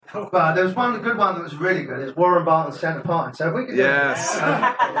But there was one good one that was really good. It's Warren Barton centre parting. So if we could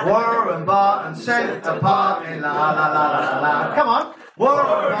Warren Barton centre parting, la la la la la. Come on.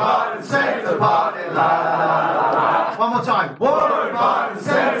 Warren Barton centre parting, la la la la. One more time. Warren Barton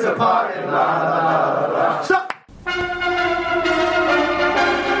centre parting, la la la la. Stop.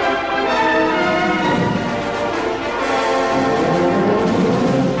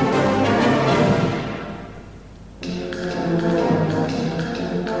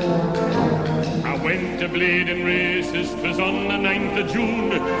 The bleeding races, 'twas on the 9th of June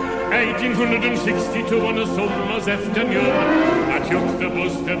 1862 on a summer's afternoon. I took the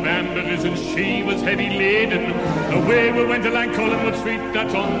bus to Banbury's and she was heavy laden. Away we went along Collingwood Street,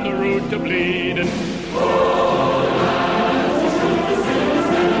 that's on the road to Bleeding.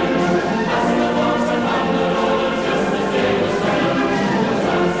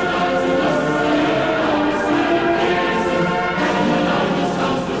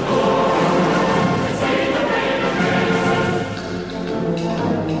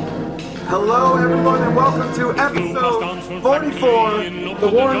 Hello, everyone, and welcome to episode 44, the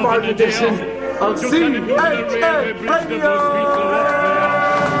Warren Barton edition of CHA Radio.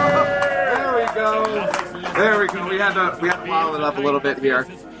 There we go. We had to model it up a little bit here.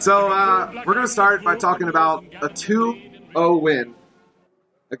 So we're going to start by talking about a 2-0 win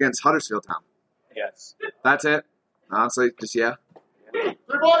against Huddersfield Town. Yes. That's it. Honestly, just yeah. Yeah,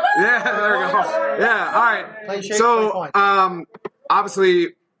 there we go. Yeah, all right. So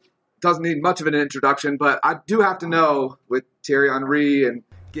obviously. Doesn't need much of an introduction, but I do have to know with Thierry Henry and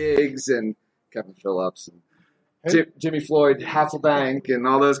Giggs and Kevin Phillips and Jimmy Floyd, Hasselbank, and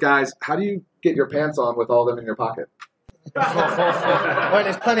all those guys, how do you get your pants on with all of them in your pocket? Well,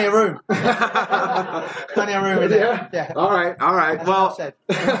 there's plenty of room. Plenty of room in there. Yeah. All right. Well,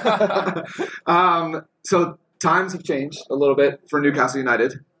 so times have changed a little bit for Newcastle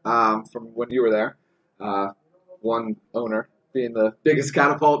United from when you were there. One owner being the biggest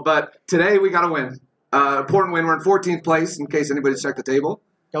catapult, but today we got a win. Important win. We're in 14th place, in case anybody's checked the table.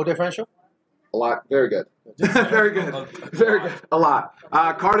 Goal differential? A lot. Very good. Very good. Very good. A lot.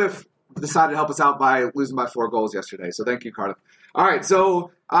 Cardiff decided to help us out by losing by 4 goals yesterday, so thank you, Cardiff. All right,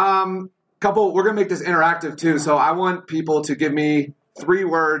 so we're going to make this interactive, too, so I want people to give me 3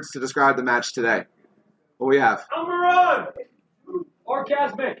 words to describe the match today. What do we have? Almiron!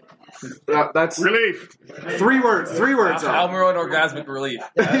 Orgasmic. That's relief. 3 words. 3 words. Almiron orgasmic relief.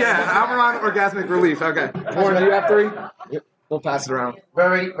 Yeah, Almiron orgasmic relief. Okay. Warren, do you have 3? Yep. We'll pass it around.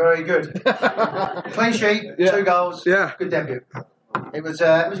 Very, very good. Clean sheet, 2 goals. Yeah. Good debut. It was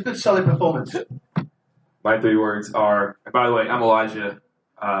a good, solid performance. My 3 words are. By the way, I'm Elijah.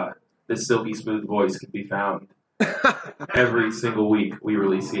 This silky smooth voice can be found every single week we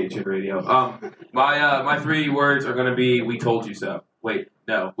release CHA Radio. My 3 words are going to be: we told you so. Wait,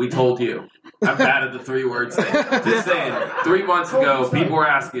 no, we told you. I'm bad at the 3 words thing. Just saying, 3 months ago, people were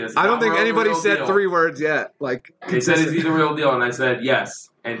asking us. I don't think anybody said 3 words yet. They said, is he the real deal? And I said, yes.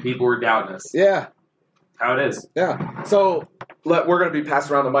 And people were doubting us. Yeah. How it is. Yeah. So we're going to be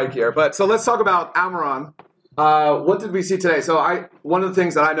passing around the mic here. So let's talk about Almiron. What did we see today? So one of the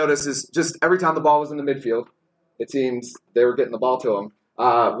things that I noticed is just every time the ball was in the midfield, it seems they were getting the ball to him.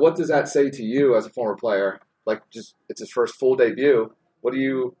 What does that say to you as a former player? It's his first full debut. How do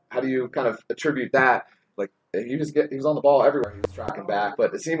you kind of attribute that? He was on the ball everywhere. He was tracking back,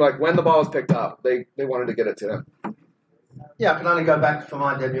 but it seemed like when the ball was picked up, they wanted to get it to him. Yeah, I can only go back for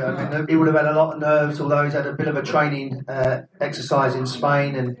my debut. I mean, he would have had a lot of nerves, although he's had a bit of a training exercise in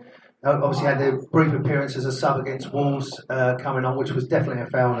Spain, and obviously had the brief appearance as a sub against Wolves coming on, which was definitely a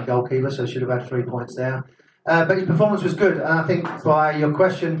foul on the goalkeeper, so should have had 3 points there. But his performance was good, and I think by your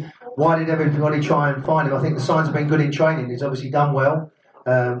question, why did everybody try and find him? I think the signs have been good in training. He's obviously done well.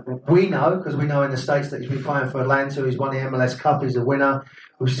 We know, because we know in the States that he's been playing for Atlanta. He's won the MLS Cup. He's a winner.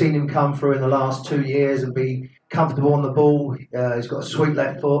 We've seen him come through in the last 2 years and be comfortable on the ball. He's got a sweet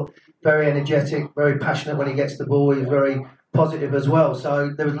left foot, very energetic, very passionate when he gets the ball. He's very positive as well. So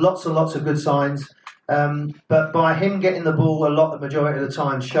there was lots and lots of good signs. But by him getting the ball the majority of the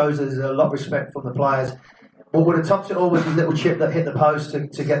time, shows there's a lot of respect from the players. What would have topped it all was his little chip that hit the post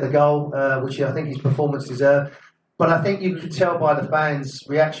to get the goal, which I think his performance deserved. But I think you could tell by the fans'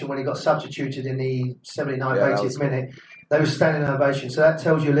 reaction when he got substituted in the 79th, 80th minute. They were standing ovation. So that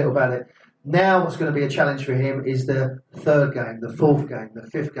tells you a little about it. Now what's going to be a challenge for him is the 3rd game, the 4th game, the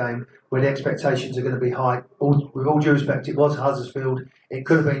 5th game, where the expectations are going to be high. With all due respect, it was Huddersfield. It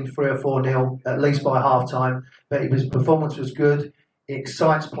could have been 3 or 4-0, at least by half-time. But his performance was good. He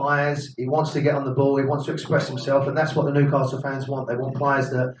excites players. He wants to get on the ball. He wants to express himself. And that's what the Newcastle fans want. They want players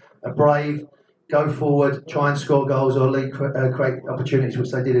that are brave, go forward, try and score goals or create opportunities, which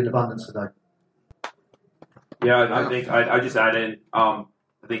they did in abundance today. Yeah, I think I just add in. I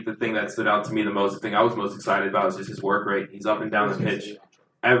think the thing that stood out to me the most, the thing I was most excited about, is just his work rate. He's up and down the pitch.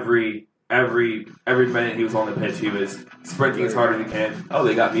 Every minute he was on the pitch, he was sprinting as hard as he can. Oh,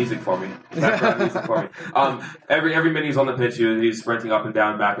 they got music for me. Background music for me. Every minute he's on the pitch, he was sprinting up and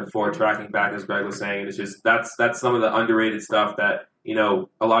down, back and forth, tracking back, as Greg was saying. It's just that's some of the underrated stuff that a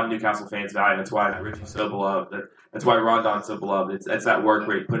lot of Newcastle fans value. That's why Richie's so beloved. That's why Rondon's so beloved. It's that work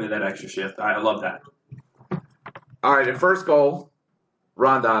rate, putting in that extra shift. I love that. All right, and first goal,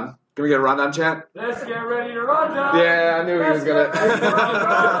 Rondon. Can we get a Rondon chant? Let's get ready to Rondon. Yeah, I knew he was going to. Get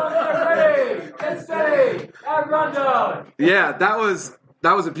ready. Let's stay at Rondon. Yeah, that was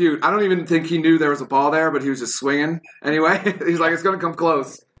a beaut. I don't even think he knew there was a ball there, but he was just swinging anyway. He's like, it's going to come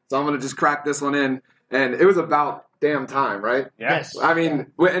close, so I'm going to just crack this one in. And it was about damn time, right? Yes. I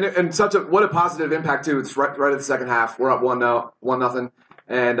mean, and what a positive impact too. It's right at the second half. We're up 1-0,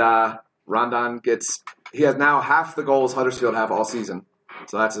 and Rondon he has now half the goals Huddersfield have all season.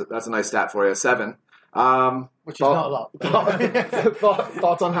 So that's a nice stat for you. 7. Which is not a lot.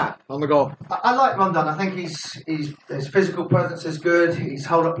 Thoughts on the goal? I like Rondon. I think his physical presence is good. His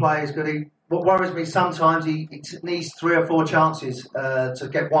hold-up play is good. What worries me sometimes, he needs 3 or 4 chances to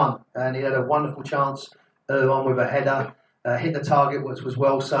get one. And he had a wonderful chance earlier on with a header, hit the target, which was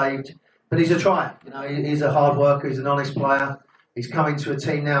well saved. But he's a trier. He's a hard worker. He's an honest player. He's coming to a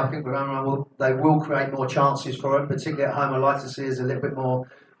team now. I think with Amram, they will create more chances for him, particularly at home. I like to see us a little bit more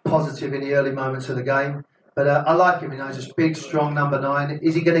positive in the early moments of the game. But I like him. He's just big, strong number 9.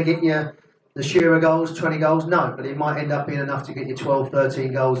 Is he going to get you the Shearer goals, 20 goals? No, but he might end up being enough to get you 12,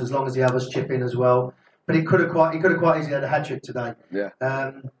 13 goals as long as the others chip in as well. But he could have quite easily had a hat-trick today. Yeah.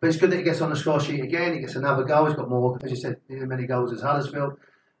 But it's good that he gets on the score sheet again. He gets another goal. He's got more, as you said, as many goals as Huddersfield.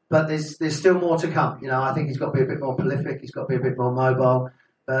 But there's still more to come. I think he's got to be a bit more prolific. He's got to be a bit more mobile.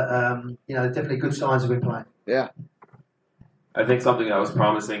 But, definitely good signs of him playing. Yeah. I think something that was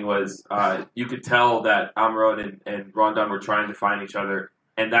promising was you could tell that Amrod and Rondon were trying to find each other,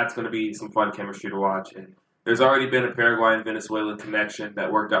 and that's going to be some fun chemistry to watch. And there's already been a Paraguayan-Venezuelan connection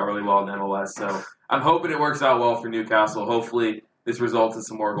that worked out really well in MLS, so I'm hoping it works out well for Newcastle. Hopefully this results in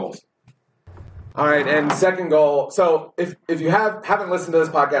some more goals. All right, and second goal. So if you haven't listened to this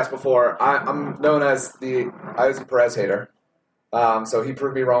podcast before, I'm known as the Ayoze Perez hater. So he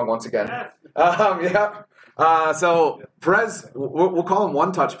proved me wrong once again. Yeah. So Perez, we'll call him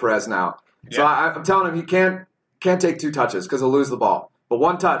one-touch Perez now. Yeah. So I'm telling him he can't take 2 touches because he'll lose the ball. But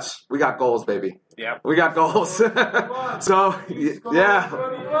 1 touch, we got goals, baby. Yeah, we got goals. So yeah.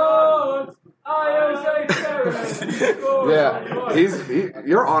 Yeah,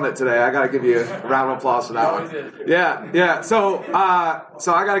 you're on it today. I gotta give you a round of applause for that one. Yeah. So I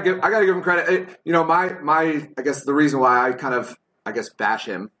gotta give him credit. My I guess the reason why I kind of bash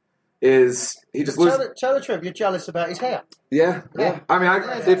him is he just loses. Tell the truth. You're jealous about his hair. Yeah. I mean,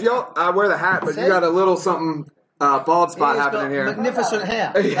 I wear the hat, but you got a little something. Bald spot happening here. Magnificent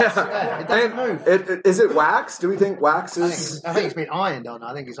hair. Yeah. It doesn't move. Is it wax? Do we think wax is... I think it's been ironed on.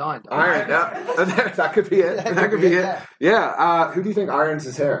 I think it's ironed on. Ironed, yeah. That could be it. That could be it. Yeah. Who do you think irons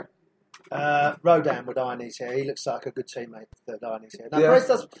his hair? Rodan would iron his hair. He looks like a good teammate that iron his hair. Now, Perez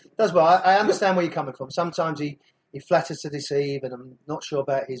does well. I understand where you're coming from. Sometimes he flatters to deceive, and I'm not sure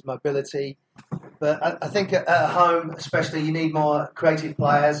about his mobility. But I think at home, especially, you need more creative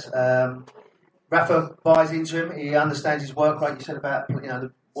players. Rafa buys into him. He understands his work rate. You said about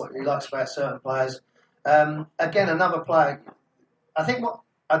what he likes about certain players. Again, another player. I think what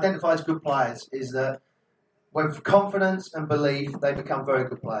identifies good players is that with confidence and belief, they become very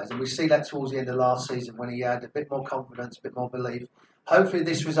good players. And we see that towards the end of last season when he had a bit more confidence, a bit more belief. Hopefully,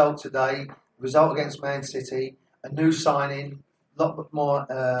 this result today, result against Man City, a new signing, a lot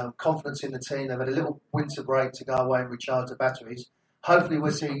more confidence in the team. They've had a little winter break to go away and recharge the batteries. Hopefully,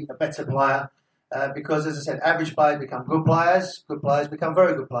 we'll see a better player. Because, as I said, average players become good players become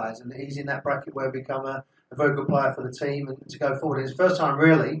very good players, and he's in that bracket where he become a very good player for the team and to go forward. It's the first time,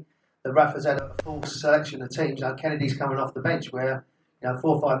 really, that Rafa's had a full selection of teams. Kennedy's coming off the bench, where 4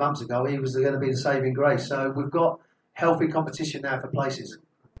 or 5 months ago he was going to be the saving grace. So we've got healthy competition now for places.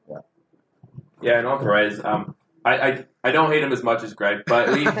 Yeah, and on Perez, I don't hate him as much as Greg, but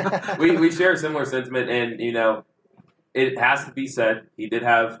we share a similar sentiment, and it has to be said, he did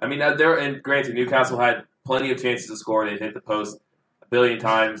have... I mean, granted, Newcastle had plenty of chances to score. They hit the post a billion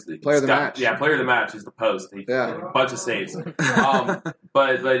times. Player of the match. Yeah, player of the match is the post. A bunch of saves.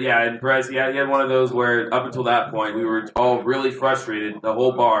 But yeah, and Perez, he had one of those where up until that point, we were all really frustrated. The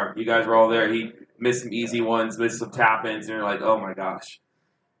whole bar. You guys were all there. He missed some easy ones, missed some tap-ins, and you're like, oh my gosh.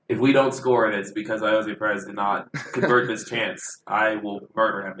 if we don't score and it's because Jose Perez did not convert this chance, I will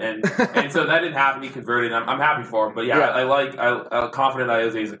murder him. And so that didn't happen. He converted. I'm happy for him. But I'm confident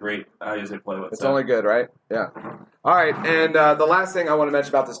Jose is a great Jose to play with. It's only good, right? Yeah. All right, and the last thing I want to mention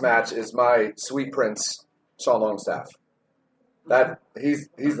about this match is my sweet prince, Sean Longstaff. That he's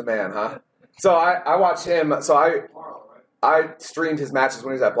the man, huh? So I watched him. So I streamed his matches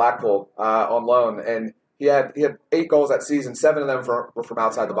when he was at Blackpool on loan, and he had 8 goals that season. 7 of them were from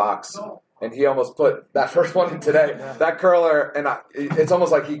outside the box, and he almost put that first one in today. That curler, and it's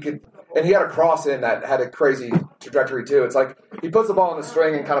almost like he could. And he had a cross in that had a crazy trajectory too. It's like he puts the ball on the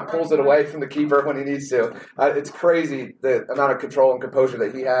string and kind of pulls it away from the keeper when he needs to. It's crazy the amount of control and composure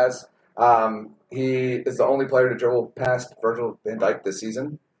that he has. He is the only player to dribble past Virgil van Dijk this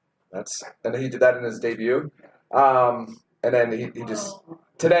season. And he did that in his debut. And then he just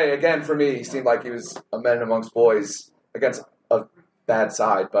today again for me, he seemed like he was a man amongst boys against a bad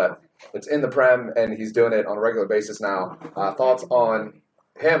side, but it's in the Prem and he's doing it on a regular basis now. Thoughts on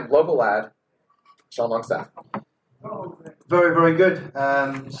him, local lad, Sean Longstaff? Very, very good.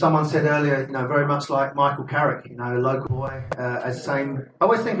 Someone said earlier, very much like Michael Carrick, a local boy. I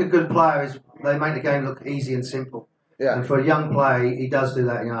always think a good player is they make the game look easy and simple. Yeah. And for a young player, he does do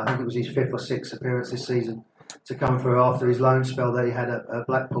that. I think it was his 5th or 6th appearance this season to come through after his loan spell that he had at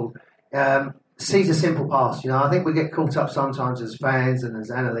Blackpool. Sees a simple pass. I think we get caught up sometimes as fans and as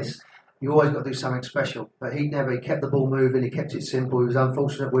analysts. You always got to do something special. But he kept the ball moving. He kept it simple. He was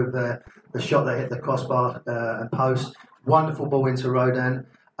unfortunate with the shot that hit the crossbar and post. Wonderful ball into Rodan.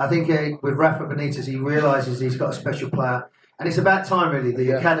 I think with Rafa Benitez, he realises he's got a special player. And it's about time, really.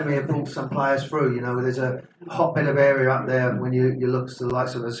 The academy have brought some players through. There's a hotbed of area up there when you look to the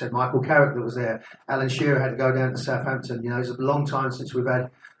likes of, as I said, Michael Carrick that was there. Alan Shearer had to go down to Southampton. It's a long time since we've had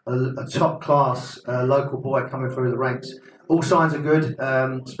a top-class local boy coming through the ranks. All signs are good.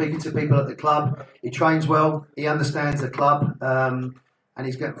 Speaking to people at the club, he trains well. He understands the club. And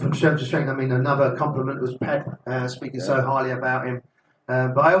he's getting from strength to strength. Another compliment was Pep speaking so highly about him.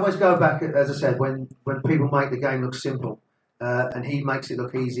 But I always go back, as I said, when people make the game look simple. And he makes it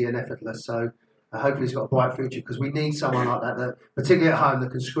look easy and effortless. So hopefully he's got a bright future because we need someone like that, particularly at home, that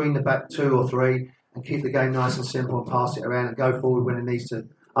can screen the back 2 or 3 and keep the game nice and simple and pass it around and go forward when it needs to.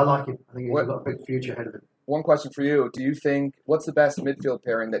 I like him. I think he's got a big future ahead of him. One question for you. Do you think, what's the best midfield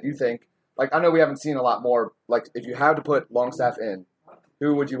pairing that you think, I know we haven't seen a lot more, if you had to put Longstaff in,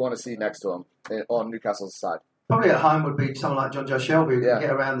 who would you want to see next to him on Newcastle's side? Probably at home would be someone like John Joe Shelby who can get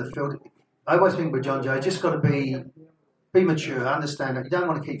around the field. I always think with John Joe, you just got to be mature, understand that you don't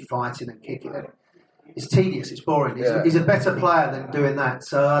want to keep fighting and kicking it. It's tedious, it's boring. He's a better player than doing that.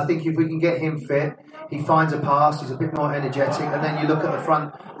 So I think if we can get him fit, he finds a pass, he's a bit more energetic, and then you look at the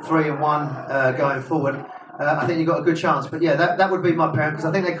front 3 and 1 going forward, I think you've got a good chance. But that would be my pairing because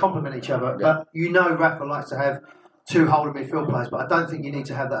I think they complement each other. Yeah. But Rafa likes to have 2 holding midfield players, but I don't think you need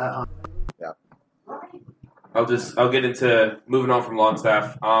to have that at home. Yeah. I'll get into moving on from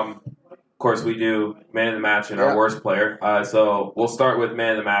Longstaff. Of course, we do man of the match and our worst player. So we'll start with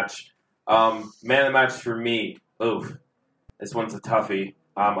man of the match. Man of the match for me, this one's a toughie.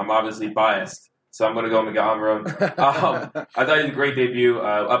 I'm obviously biased, so I'm going to go Miguel Almiron. I thought he did a great debut,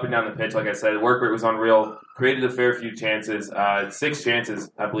 up and down the pitch. Like I said, the work rate was unreal. Created a fair few chances. 6 chances,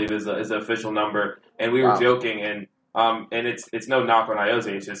 I believe, is the official number. And we were joking, and it's no knock on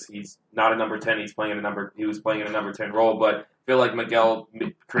Jose. It's just he's not a number 10. He was playing in a number 10 role, but I feel like Miguel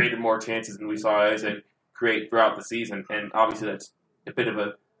created more chances than we saw Jose create throughout the season. And obviously that's a bit of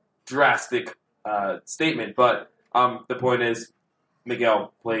a drastic statement, but the point is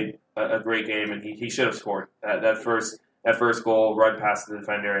Miguel played a great game, and he should have scored. That first goal, run past the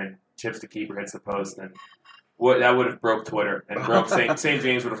defender and chips the keeper, hits the post, and that would have broke Twitter and broke St.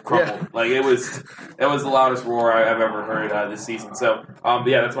 James would have crumbled. It was the loudest roar I've ever heard this season. So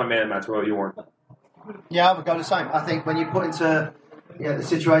that's my man of the match. What about you, Warren? Yeah, I would go the same. I think when you put into the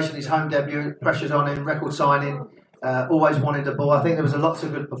situation, his home debut, pressure's on him, record signing, always wanted the ball. I think there was lots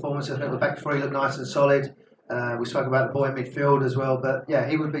of good performances. I think the back 3 looked nice and solid. We spoke about the boy in midfield as well, but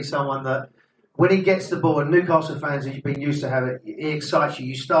he would be someone that when he gets the ball, and Newcastle fans who've been used to have it, he excites you.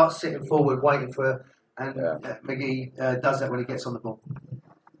 You start sitting forward, waiting for, and McGee does that when he gets on the ball.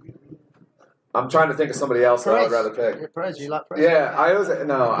 I'm trying to think of somebody else that I would rather pick. Perez, you like Perez? Yeah, I was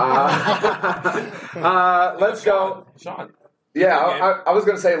let's go. Sean. Yeah, I was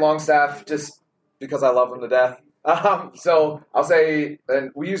going to say Longstaff just because I love him to death. So I'll say,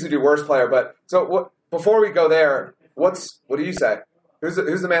 and we usually do worst player, but before we go there, what do you say? Who's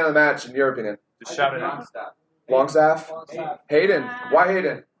the man of the match in your opinion? Just shout it out. Longstaff? Hayden. Why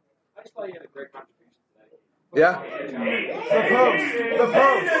Hayden? I just thought he had a great contribution today. Yeah?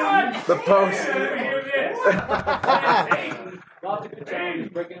 The post.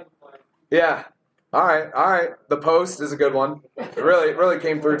 Yeah. All right. The post is a good one. It really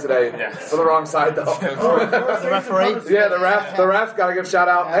came through today. Yeah. For the wrong side, though. The referee? Yeah, the ref got to give a shout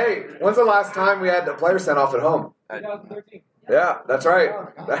out. Hey, when's the last time we had the player sent off at home? 2013. Yeah, that's right.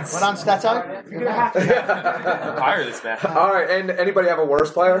 That's Well done, Stato. Hire this man. all right. And anybody have a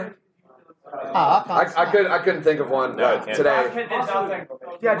worse player? I couldn't think of one today.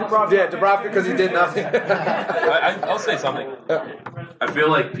 Yeah, Dubrovka. Yeah, Dubrovka because he did nothing. I'll say something. I feel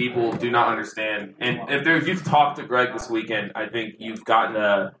like people do not understand, and if you've talked to Greg this weekend, I think you've gotten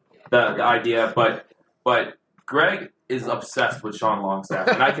the idea. But Greg is obsessed with Sean Longstaff,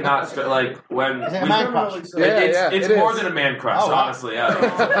 and I cannot when Is it a man crush? it's it more is. than a man crush, Oh, wow. honestly.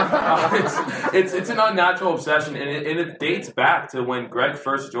 It's an unnatural obsession, and it dates back to when Greg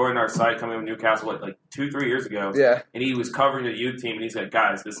first joined our site, coming from Newcastle, like 2-3 years ago. Yeah. And he was covering the youth team, and he said,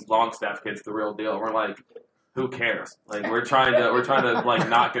 "Guys, this Longstaff kid's the real deal." We're like, "Who cares? Like, we're trying to like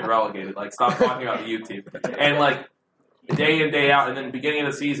not get relegated. Like, stop talking about the youth team." And like day in, day out, and then the beginning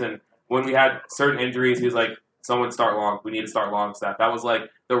of the season when we had certain injuries, he was like, "Someone start Long. We need to start Longstaff." That was like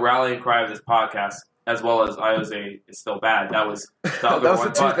the rallying cry of this podcast, as well as Iose is still bad. That was the other That was one.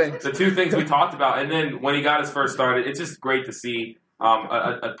 the two But things. the two things we talked about, and then when he got his first started, it's just great to see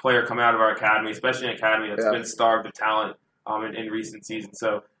a player come out of our academy, especially an academy that's been starved of talent in recent seasons.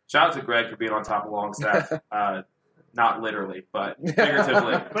 So shout out to Greg for being on top of Longstaff. Not literally, but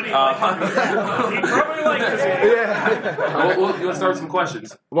figuratively. But he probably likes it. Yeah. We'll start with some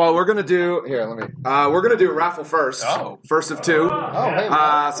questions. Well, we're gonna do we're gonna do a raffle first. Oh. First of two. Oh, hey,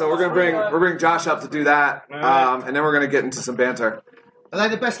 man. So we're bring Josh up to do that, and then we're gonna get into some banter. Are they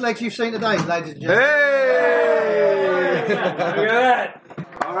the best legs you've seen today, ladies and gentlemen? Hey! Look at that.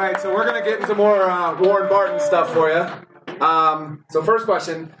 All right, so we're gonna get into more Warren Barton stuff for you. So first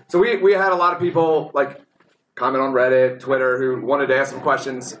question. So we had a lot of people comment on Reddit, Twitter, who wanted to ask some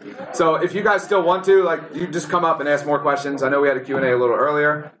questions. So if you guys still want to, you just come up and ask more questions. I know we had a Q&A a little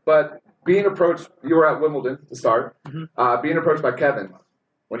earlier, but being approached, you were at Wimbledon to start, being approached by Kevin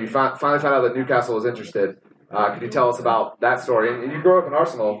when you finally found out that Newcastle was interested. Could you tell us about that story? And you grew up an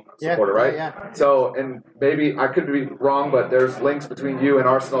Arsenal supporter, right? Yeah. So, and maybe I could be wrong, but there's links between you and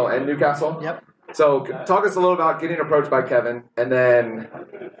Arsenal and Newcastle. Yep. So talk us a little about getting approached by Kevin, and then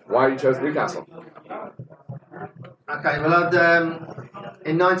why you chose Newcastle. Okay, well,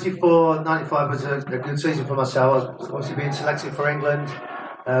 in 94, 95 was a good season for myself. I was obviously being selected for England.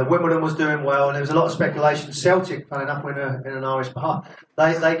 Wimbledon was doing well, and there was a lot of speculation. Celtic, funny enough, were in an Irish bar.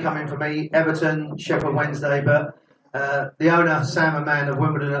 They come in for me. Everton, Sheffield Wednesday, but the owner, Sam Aman of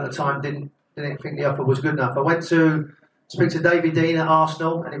Wimbledon at the time, didn't think the offer was good enough. I went to speak to David Dean at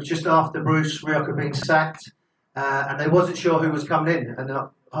Arsenal, and it was just after Bruce Rioch had been sacked, and they wasn't sure who was coming in, and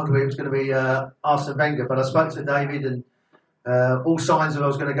arguably it was going to be Arsene Wenger. But I spoke to David, and all signs that I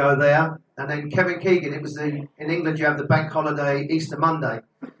was going to go there. And then Kevin Keegan, it was in England you have the bank holiday Easter Monday,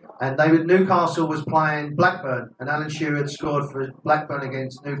 and Newcastle was playing Blackburn, and Alan Shearer had scored for Blackburn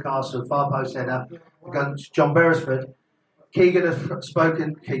against Newcastle, far post header against John Beresford. Kevin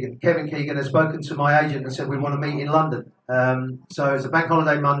Keegan has spoken to my agent and said we want to meet in London. So it's a bank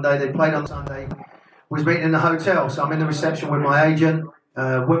holiday Monday. They played on Sunday. We was meeting in the hotel, so I'm in the reception with my agent.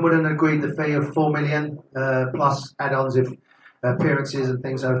 Wimbledon agreed the fee of $4 million plus add-ons if appearances and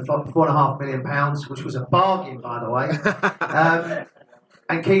things. So £4.5 million, which was a bargain, by the way.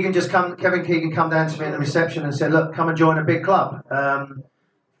 And Kevin Keegan come down to me in the reception and said, "Look, come and join a big club."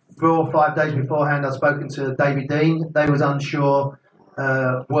 4 or 5 days beforehand, I'd spoken to David Dean. They was unsure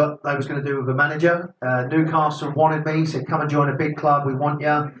what they was going to do with the manager. Newcastle wanted me, said, "Come and join a big club. We want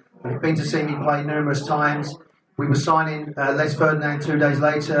you." They've been to see me play numerous times. We were signing Les Ferdinand 2 days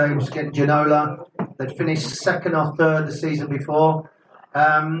later. He was getting Ginola. They'd finished second or third the season before.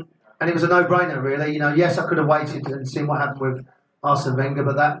 And it was a no-brainer, really. Yes, I could have waited and seen what happened with Arsene Wenger,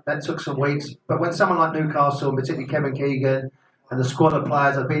 but that took some weeks. But when someone like Newcastle, and particularly Kevin Keegan, and the squad of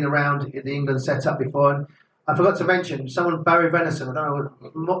players, I've been around in the England setup before. And I forgot to mention someone, Barry Venison. I don't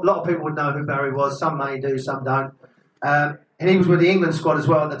know, a lot of people would know who Barry was. Some may do, some don't. And he was with the England squad as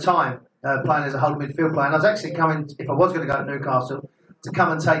well at the time, playing as a holding midfield player. And I was actually coming, if I was going to go to Newcastle, to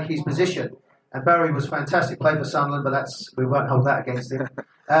come and take his position. And Barry was fantastic, played for Sunderland, but we won't hold that against him.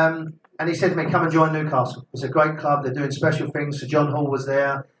 And he said to me, "Come and join Newcastle. It's a great club. They're doing special things." Sir John Hall was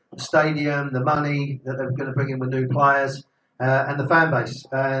there, the stadium, the money that they were going to bring in with new players. And the fan base.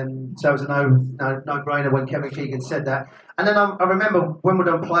 And so it was a no-brainer when Kevin Keegan said that. And then I remember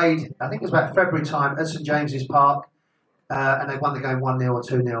Wimbledon played, I think it was about February time, at St James's Park, and they won the game 1-0 or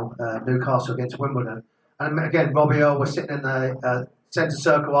 2-0, Newcastle against Wimbledon. And again, Robbie Earl was sitting in the centre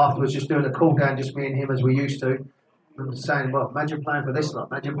circle afterwards, just doing a cool down, just me and him as we used to. And saying, well, imagine playing for this lot.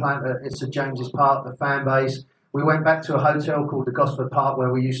 Imagine playing for St James's Park, the fan base. We went back to a hotel called the Gosford Park where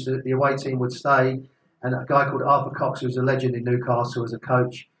the away team would stay. And a guy called Arthur Cox, who was a legend in Newcastle as a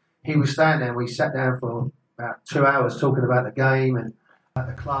coach, he was staying there and we sat down for about 2 hours talking about the game and at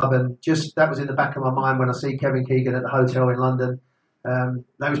the club. And just that was in the back of my mind when I see Kevin Keegan at the hotel in London.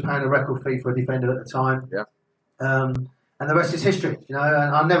 They was paying a record fee for a defender at the time. Yeah. And the rest is history. And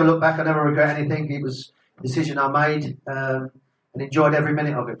I never look back. I never regret anything. It was a decision I made and enjoyed every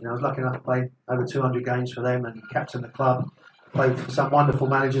minute of it. I was lucky enough to play over 200 games for them and captain the club. Played for some wonderful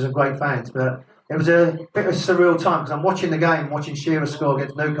managers and great fans. But it was a bit of a surreal time because I'm watching the game, watching Shearer score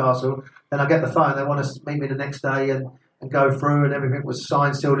against Newcastle. Then I get the phone. They want to meet me the next day and go through, and everything was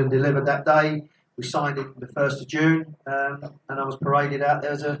signed, sealed and delivered that day. We signed it the 1st of June, and I was paraded out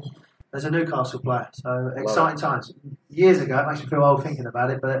there as a Newcastle player. So exciting times. Years ago, it makes me feel old thinking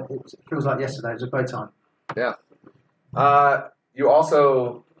about it, but it feels like yesterday. It was a great time. Yeah. You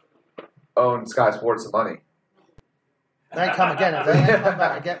also own Sky Sports and money. They ain't come again, have they? They ain't come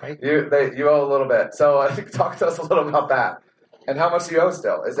back to get me. You owe a little bit. So talk to us a little about that. And how much do you owe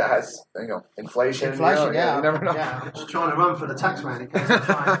still? Is that has inflation? Inflation, yeah. You never know. Yeah, I'm just trying to run for the tax man in case they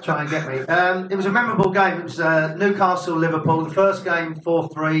try and get me. It was a memorable game. It was Newcastle-Liverpool. The first game,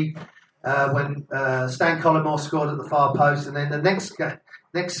 4-3, when Stan Collymore scored at the far post. And then the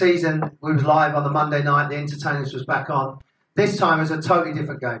next season, we was live on the Monday night. The Entertainers was back on. This time it was a totally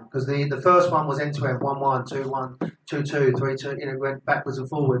different game because the first one was end-to-end, 1-1, 2-1, 2-2, 3-2. Went backwards and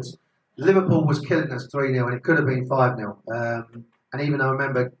forwards. Liverpool was killing us 3-0 and it could have been 5-0. And even though I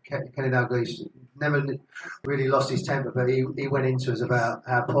remember Kenny Dalglish never really lost his temper, but he went into us about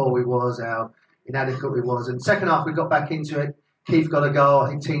how poor we was, how inadequate we was. And second half we got back into it. Keith got a goal. I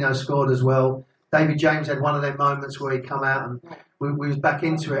think Tino scored as well. David James had one of them moments where he come out and we was back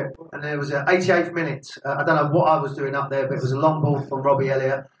into it. And there was an 88th minute. I don't know what I was doing up there, but it was a long ball from Robbie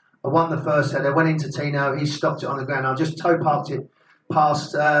Elliott. I won the first header, went into Tino. He stopped it on the ground. I just toe parked it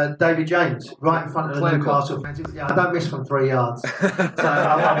past David James, right in front of the Newcastle fans. Yeah, I don't miss from 3 yards. So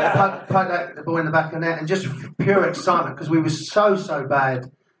I poked the ball in the back of the net and just pure excitement because we were so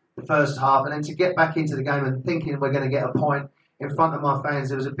bad the first half. And then to get back into the game and thinking we're going to get a point in front of my fans,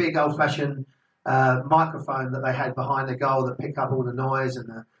 there was a big old-fashioned microphone that they had behind the goal that picked up all the noise and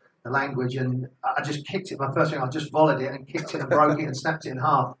the language. And I just kicked it. My first thing, I just volleyed it and kicked it and broke it and snapped it in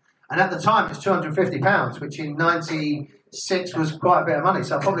half. And at the time, it's £250, which in 96 was quite a bit of money.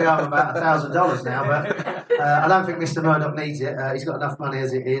 So I probably owe him about $1,000 now. But I don't think Mr. Murdoch needs it. He's got enough money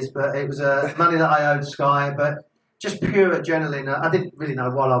as it is. But it was money that I owed Sky. But just pure adrenaline. I didn't really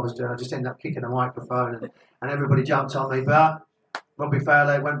know what I was doing. I just ended up kicking the microphone and everybody jumped on me. But Robbie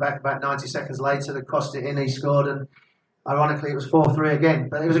Fowler went back about 90 seconds later. They crossed it in. He scored. And ironically, it was 4-3 again.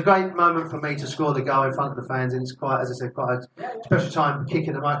 But it was a great moment for me to score the goal in front of the fans. And it's quite, as I said, quite a special time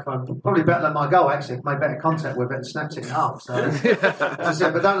kicking the microphone. Probably better than my goal, actually. Made better contact with it and snapped it in half. So, as I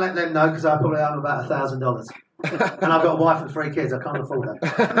said, but don't let them know because I probably owe them about $1,000. And I've got a wife and 3 kids. I can't afford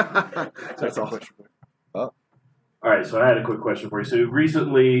that. That's awesome. All right, so I had a quick question for you. So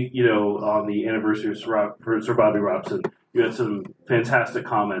recently, on the anniversary of Sir Bobby Robson, you had some fantastic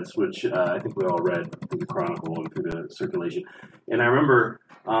comments, which I think we all read through the Chronicle and through the circulation. And I remember,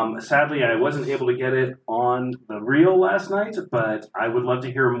 sadly, I wasn't able to get it on the reel last night, but I would love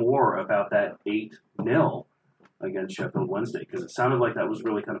to hear more about that 8-0 against Sheffield Wednesday, because it sounded like that was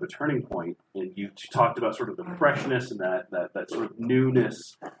really kind of a turning point. And you talked about sort of the freshness and that sort of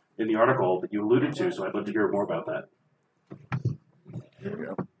newness in the article that you alluded to, so I'd love to hear more about that. Here we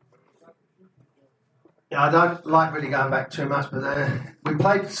go. Yeah, I don't like really going back too much, but we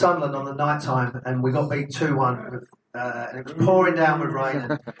played Sunderland on the night time and we got beat 2-1 and it was pouring down with rain.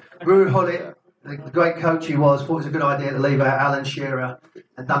 And Ruud Gullit, the great coach he was, thought it was a good idea to leave out Alan Shearer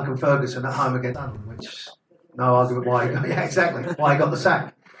and Duncan Ferguson at home against Sunderland, which no argument why he got the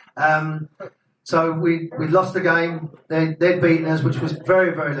sack. So we lost the game. They'd beaten us, which was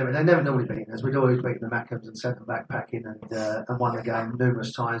very, very limited. They never normally beaten us. We'd always beaten the Mackhams and sent them back packing and won the game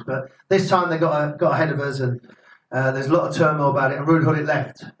numerous times. But this time they got ahead of us, and there's a lot of turmoil about it. And Ruud Gullit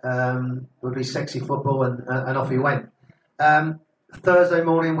left with his sexy football, and off he went. Thursday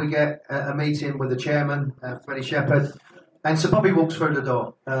morning we get a meeting with the chairman, Freddie Shepherd, and Sir Bobby walks through the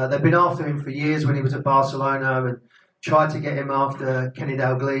door. They've been after him for years when he was at Barcelona and tried to get him after Kenny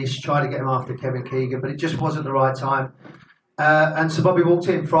Dalglish, tried to get him after Kevin Keegan, but it just wasn't the right time. And Sir Bobby walked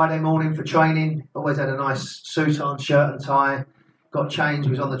in Friday morning for training, always had a nice suit on, shirt and tie, got changed,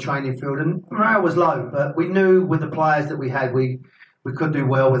 was on the training field, and morale was low, but we knew with the players that we had, we we could do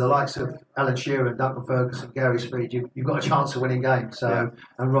well with the likes of Alan Shearer and Duncan Ferguson, Gary Speed. You've got a chance of winning games. So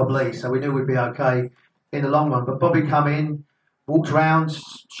and Rob Lee. So we knew we'd be okay in the long run. But Bobby come in, walked around,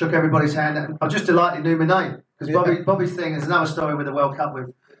 shook everybody's hand. And I'm just delighted he knew my name because Bobby's thing is another story with the World Cup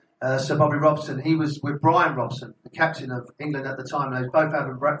with Sir Bobby Robson. He was with Brian Robson, the captain of England at the time, and they was both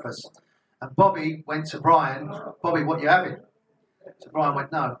having breakfast. And Bobby went to Brian, Bobby, what you having? So Brian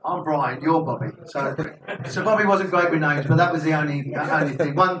went, no, I'm Brian, you're Bobby. So Bobby wasn't great with names, but that was the only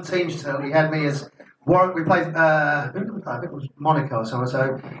thing. One team's tell, he had me as Warren. We played, I think it was Monaco or something.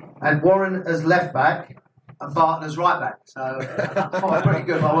 So, and Warren as left back and Barton as right back. So I thought I was pretty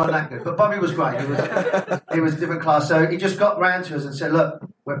good, but I wasn't that good. But Bobby was great. He was a different class. So he just got round to us and said, look,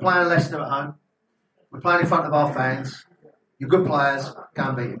 we're playing Leicester at home. We're playing in front of our fans. You're good players, go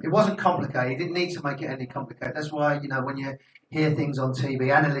and beat him. It wasn't complicated. He didn't need to make it any complicated. That's why, when you hear things on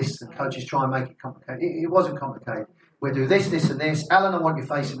TV, analysts and coaches try and make it complicated. It wasn't complicated. We'll do this, this and this. Alan, I want you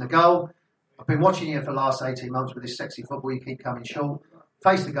facing the goal. I've been watching you for the last 18 months with this sexy football. You keep coming short.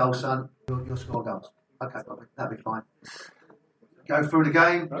 Face the goal, son. You'll score goals. Okay, Bobby, that'll be fine. Go through the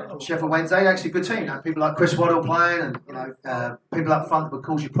game. Sheffield Wednesday, actually a good team. People like Chris Waddle playing and, people up front that would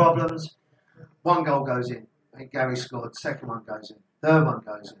cause you problems. One goal goes in. I think Gary scored. Second one goes in. Third one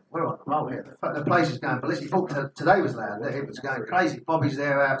goes in. We're on the roll here. The place is going ballistic. You thought today was loud. It was going crazy. Bobby's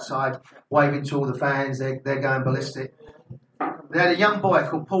there outside waving to all the fans. They're going ballistic. They had a young boy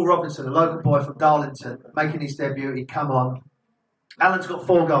called Paul Robinson, a local boy from Darlington, making his debut. He'd come on. Alan's got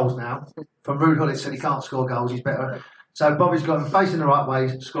 4 goals now. From Rude Hullet said he can't score goals. He's better. So Bobby's got him facing the right way,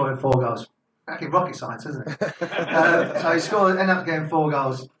 scoring 4 goals. Fucking rocket science, isn't it? So he scored, ended up getting 4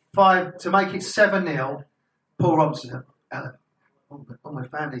 goals. 5 to make it 7-0. Paul Robinson, Alan, all my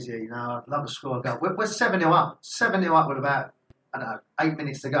family's here, I'd love to score a goal. We're 7-0 up. 7-0 up with about, 8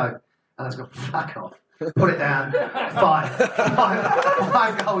 minutes to go. Alan's got, fuck off. Put it down.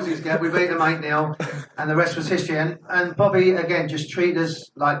 5 goals he's got. We beat them 8-0, and the rest was history. And Bobby, again, just treated us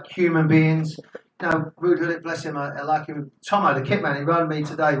like human beings. Rude Hullet, bless him, I like him. Tomo, the kit man, he rode me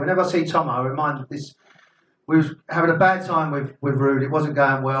today. Whenever I see Tomo, I remind this. We was having a bad time with Rude. It wasn't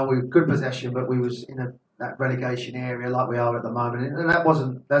going well. We were good possession, but we was in that relegation area like we are at the moment, and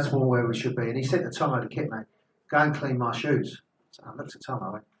that's more where we should be. And he said to Tomo, the kit man, go and clean my shoes. So I looked at Tomo, I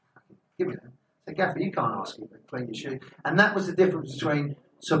went, give me them. I said, Gaffer, you can't ask him to clean your shoes. And that was the difference between,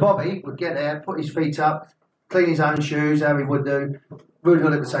 so Bobby would get there, put his feet up, clean his own shoes, how he would do. Rude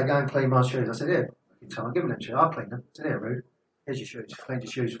Hullet would say, go and clean my shoes. I said, here, Tomo, give me them shoes, I'll clean them. I said, here, Rude, here's your shoes, clean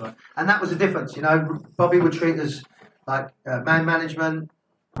your shoes for him. And that was the difference, Bobby would treat us like man management,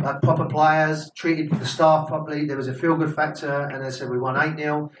 like proper players, treated the staff properly. There was a feel-good factor, and as I said, we won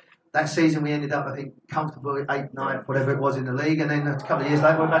 8-0. That season we ended up, I think, comfortably 8th, 9th, whatever it was in the league, and then a couple of years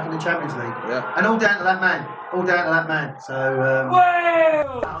later we're back in the Champions League. Yeah. And all down to that man. All down to that man. So,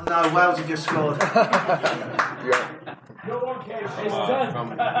 oh no, Wales have just scored. Yeah.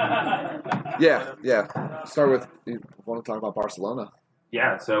 Start with, you want to talk about Barcelona?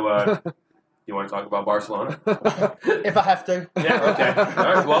 Yeah, so you want to talk about Barcelona? If I have to. Yeah, okay.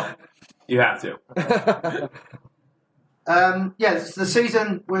 All right, well, you have to. It's the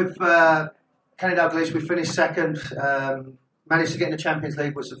season with Kenny Dalglish. We finished second. Managed to get in the Champions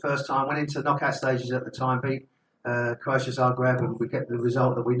League, was the first time. Went into knockout stages at the time, beat Croatia Zagreb, and we get the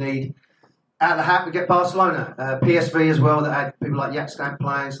result that we need. Out of the hat, we get Barcelona. PSV as well, that had people like Yakstamp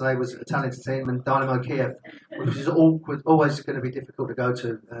playing, so they was a talented team, and Dynamo Kiev, which is always going to be difficult to go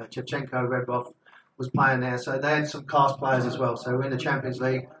to. Shevchenko, Rebrov was playing there, so they had some class players as well. So we're in the Champions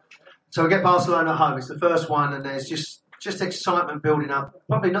League. So we get Barcelona at home. It's the first one, and there's just excitement building up.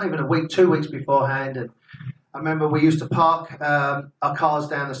 Probably not even a week, 2 weeks beforehand. And I remember we used to park our cars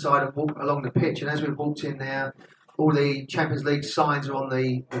down the side and walk along the pitch. And as we walked in there, all the Champions League signs were on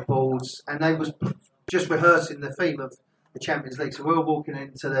the boards, and they was just rehearsing the theme of the Champions League. So we were walking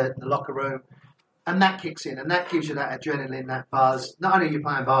into the locker room, and that kicks in, and that gives you that adrenaline, that buzz. Not only are you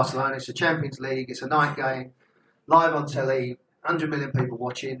playing Barcelona, it's the Champions League, it's a night game, live on telly, 100 million people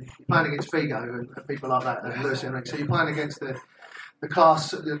watching. You're playing against Figo and people like that, and Lewis Henrik. So you're playing against the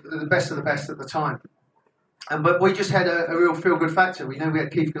class, the best of the best at the time. But we just had a real feel-good factor. We knew we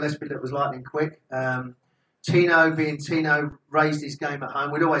had Keith Gillespie that was lightning quick. Tino, being Tino, raised his game at home.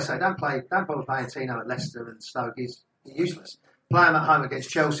 We'd always say, don't bother playing Tino at Leicester and Stoke. He's useless. Play him at home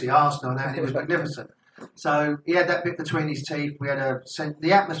against Chelsea, Arsenal, and it was magnificent. So he had that bit between his teeth. We had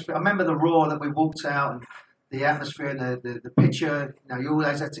the atmosphere. I remember the roar that we walked out, and the atmosphere and the picture. You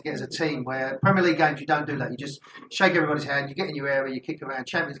always have to get as a team. Where Premier League games, you don't do that. You just shake everybody's hand. You get in your area. You kick around.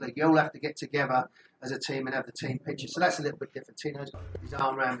 Champions League, you all have to get together as a team and have the team picture. So that's a little bit different. Tino's got his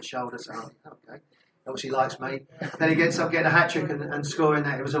arm around the shoulder, so okay. Obviously likes me. Then he gets up, getting a hat-trick and scoring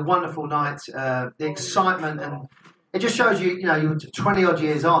that. It was a wonderful night. The excitement, and it just shows you, you're 20-odd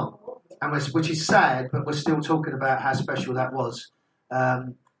years on, which is sad, but we're still talking about how special that was.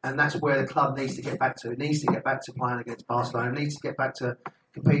 And that's where the club needs to get back to. It needs to get back to playing against Barcelona. It needs to get back to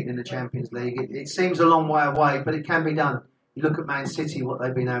competing in the Champions League. It seems a long way away, but it can be done. You look at Man City, what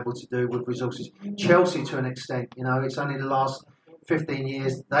they've been able to do with resources. Chelsea, to an extent, it's only the last 15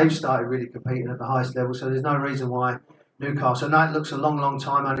 years they've started really competing at the highest level, so there's no reason why Newcastle. Now it looks a long, long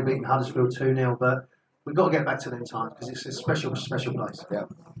time, only beating Huddersfield 2-0, but we've got to get back to them times because it's a special, special place. Yeah.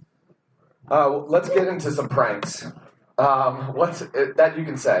 Let's get into some pranks. What's that you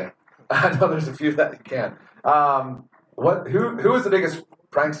can say? I know there's a few that you can. Who was the biggest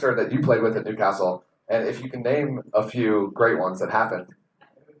prankster that you played with at Newcastle? And if you can name a few great ones that happened.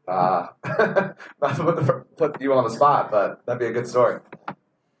 Not to put you on the spot, but that'd be a good story.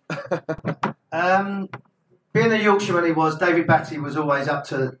 Being a Yorkshireman he was, David Batty was always up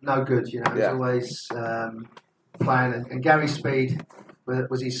to no good, He was always playing. And Gary Speed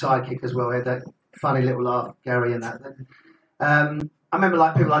was his sidekick as well. He had that funny little laugh, Gary, and that. I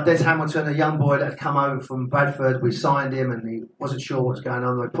remember people like Des Hamilton, a young boy that had come over from Bradford. We signed him and he wasn't sure what was going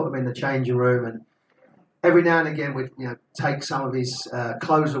on. We put him in the changing room, and every now and again we'd take some of his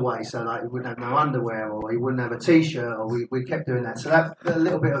clothes away, so he wouldn't have no underwear, or he wouldn't have a t-shirt, or we kept doing that. So that a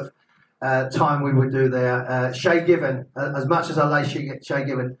little bit of time we would do there. Shay Given, as much as I like Shay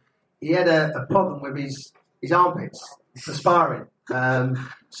Given, he had a problem with his armpits for sparring.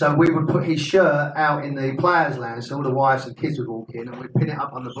 So we would put his shirt out in the players' lounge, so all the wives and kids would walk in, and we'd pin it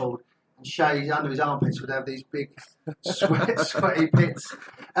up on the board. And Shay, under his armpits, would have these big sweaty pits.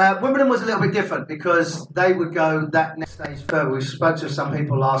 Wimbledon was a little bit different because they would go that next stage further. We spoke to some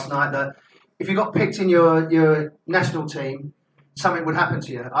people last night that if you got picked in your national team, something would happen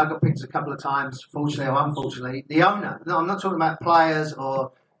to you. I got picked a couple of times, fortunately or unfortunately. The owner, no, I'm not talking about players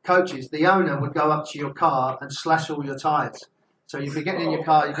or coaches, the owner would go up to your car and slash all your tyres. So you'd be getting in your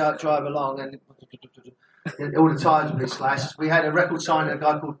car, you go drive along, and all the tyres would be slashed. We had a record signing, a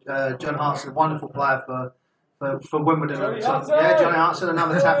guy called John Hartson, a wonderful player for Wimbledon. Johnny Hartson,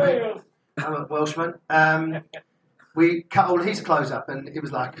 another taffy, another Welshman. We cut all his clothes up, and it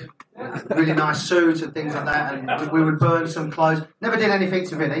was like really nice suits and things like that, and we would burn some clothes. Never did anything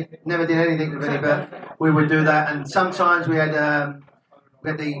to Vinny, but we would do that. And sometimes we had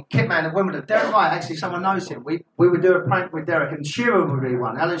the kit man at Wimbledon, Derek Wright. Actually, someone knows him. We would do a prank with Derek, and Shearer would be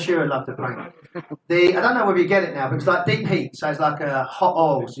one. Alan Shearer loved the prank. I don't know whether you get it now, but it's like deep heat, so it's like a hot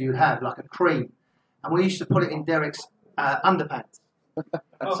oil, so you'd have like a cream, and we used to put it in Derek's underpants.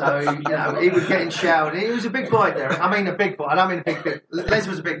 So he would get in showered. He was a big boy, Derek. I mean a big boy. I don't mean a big. Les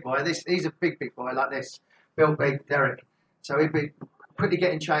was a big boy. He's a big boy like this, built big, Derek. So he'd be quickly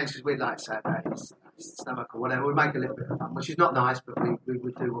getting changed because we'd like to say about his stomach or whatever. We'd make a little bit of fun, which is not nice, but we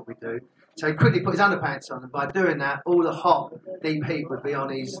would do what we do. So he quickly put his underpants on, and by doing that, all the hot, deep heat would be on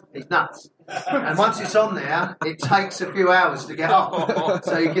his nuts. And once it's on there, it takes a few hours to get off.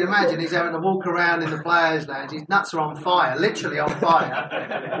 So you can imagine he's having to walk around in the players' lounge. His nuts are on fire, literally on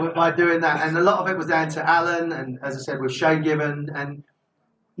fire, by doing that. And a lot of it was down to Alan, and as I said, with Shay Given. And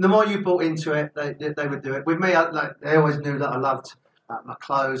the more you bought into it, they would do it. With me, they always knew that I loved my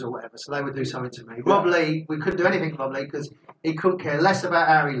clothes or whatever, so they would do something to me. Rob Lee, we couldn't do anything with Rob Lee because he couldn't care less about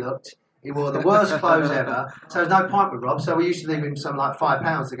how he looked. He wore the worst clothes ever, so there's no point with Rob. So we used to leave him some like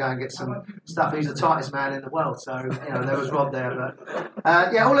 £5 to go and get some stuff. He's the tightest man in the world, so there was Rob there.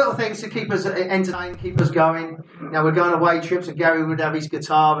 But all little things to keep us entertained, keep us going. We're going away trips, and Gary would have his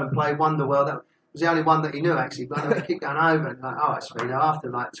guitar and play Wonderworld. That was the only one that he knew actually. But I keep going over and after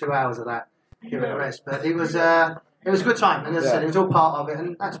like 2 hours of that, give it a rest. But it was a good time, and as I said, it was all part of it,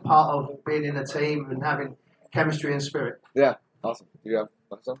 and that's part of being in a team and having chemistry and spirit. Yeah, awesome. You have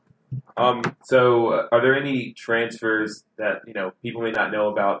something? So are there any transfers that people may not know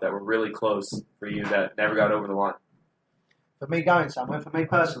about that were really close for you that never got over the line? For me going somewhere, for me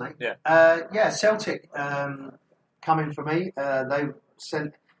personally, Celtic coming for me. They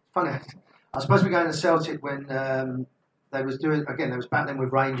sent. Funny, I was supposed to be going to Celtic when they was battling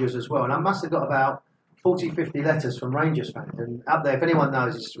with Rangers as well, and I must have got about 40, 50 letters from Rangers fans. And up there, if anyone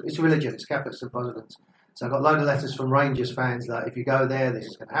knows, it's religion, it's Catholics and Protestants. So I got a load of letters from Rangers fans that if you go there, this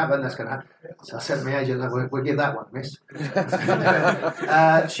is going to happen, that's going to happen. So I said to my agent, we'll give that one, miss.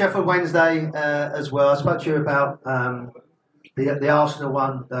 Sheffield Wednesday as well. I spoke to you about the Arsenal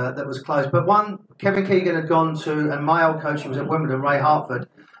one that was close. But one, Kevin Keegan had gone to, and my old coach, who was at Wimbledon, Ray Hartford,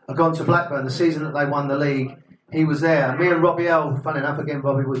 had gone to Blackburn the season that they won the league. He was there. Me and Robbie L, funny enough, again,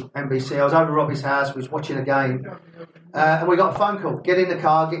 Robbie was NBC. I was over Robbie's house. We was watching a game. And we got a phone call. Get in the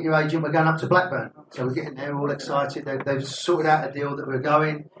car, get your agent. We're going up to Blackburn. So we're getting there, all excited. They've sorted out a deal that we're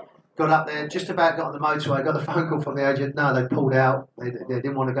going. Got up there, just about got on the motorway. Got the phone call from the agent. No, they pulled out. They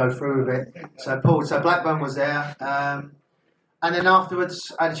didn't want to go through with it. So pulled. So Blackburn was there. And then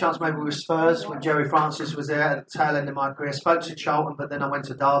afterwards, I had a chance maybe with Spurs when Jerry Francis was there at the tail end of my career. Spoke to Charlton, but then I went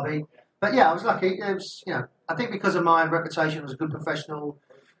to Derby. But yeah, I was lucky. It was, I think because of my reputation as a good professional,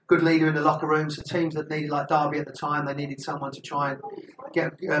 good leader in the locker rooms, the teams that needed, like Derby at the time, they needed someone to try and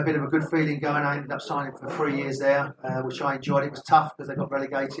get a bit of a good feeling going. I ended up signing for 3 years there, which I enjoyed. It was tough because they got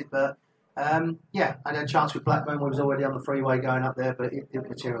relegated, but I had a chance with Blackburn. We was already on the freeway going up there, but it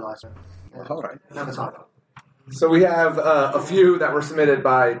materialised. All right. Another time. So we have a few that were submitted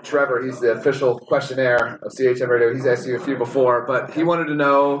by Trevor. He's the official questionnaire of CHN Radio. He's asked you a few before, but he wanted to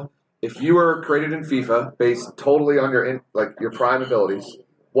know if you were created in FIFA based totally on your prime abilities,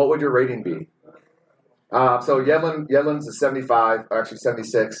 what would your rating be? So Yedlin's a 75, or actually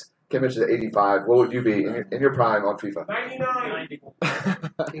 76. Kimmich is 85. What would you be in your prime on FIFA? 99. You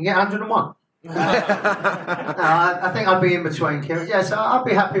can get 101. No, I think I'd be in between Kimmich. Yeah, so I'd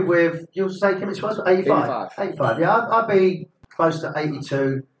be happy with, you'll say Kimmich was 85? 85, yeah. I'd be close to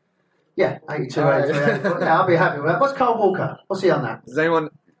 82. Yeah, 82, 83, 84. Yeah, I'd be happy with that. What's Carl Walker? What's he on that? Does anyone...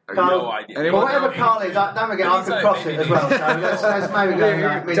 Carl, no idea. Well, whatever Carl is, don't forget I can cross it as well. So let's maybe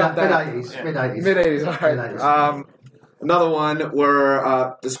go mid-80s. Mid-80s, all right. Mid-80s. Another one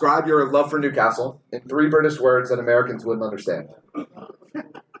were describe your love for Newcastle in 3 British words that Americans wouldn't understand.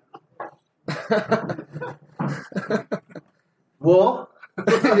 War.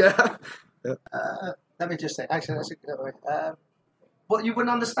 Yeah. Let me just say. Actually, that's a good way. What you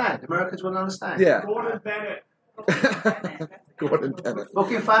wouldn't understand? Americans wouldn't understand. Yeah. Gordon Bennett. Gordon Bennett.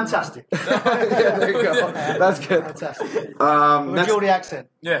 Looking fantastic. Yeah, there you go. That's good. Fantastic. With Next, Geordie accent.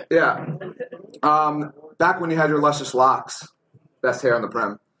 yeah. Back when you had your luscious locks, best hair on the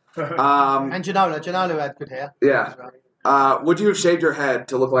Prem. And Ginola had good hair. Yeah. Would you have shaved your head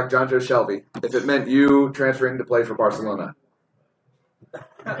to look like John Joe Shelby if it meant you transferring to play for Barcelona?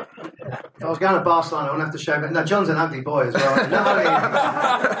 If I was going to Barcelona, I wouldn't have to shave it. No, John's an ugly boy as well. No,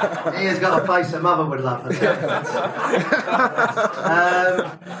 he has got a face a mother would love.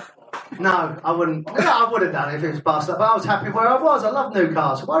 No, I wouldn't. No, I would have done it if it was Barcelona. But I was happy where I was. I love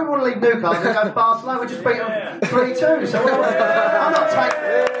Newcastle. Why would I want to leave Newcastle and go to Barcelona? We just beat them 3-2. So I'm not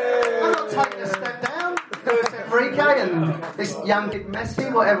taking a step down. Luis Enrique and this young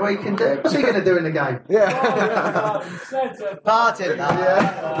Messi, whatever he can do. What's he going to do in the game? Yeah. Party.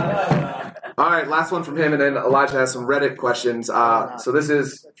 All right, last one from him, and then Elijah has some Reddit questions. So this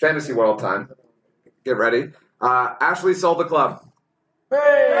is Fantasy World time. Get ready. Ashley sold the club.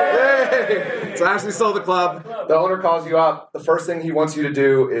 Hey! So Ashley sold the club. The owner calls you up. The first thing he wants you to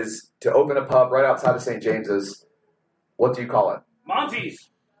do is to open a pub right outside of St. James's. What do you call it? Monty's.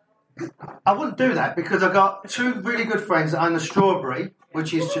 I wouldn't do that because I've got 2 really good friends that own the Strawberry,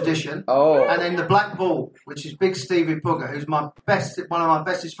 which is tradition, Oh. and then the Black Bull, which is Big Stevie Booger, who's one of my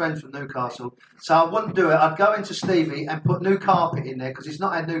bestest friends from Newcastle. So I wouldn't do it. I'd go into Stevie and put new carpet in there because he's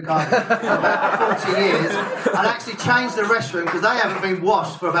not had new carpet for about 40 years. I'd actually change the restroom because they haven't been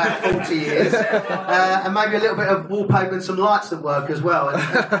washed for about 40 years, and maybe a little bit of wallpaper and some lights that work as well,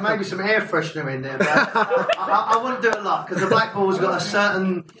 and maybe some air freshener in there. But I wouldn't do a lot because the Black Bull's got a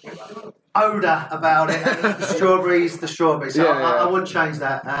certain odour about it, and the strawberries. So I wouldn't change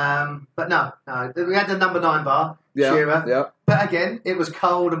that. But no, we had the number 9 bar, Shearer. Yeah. But again, it was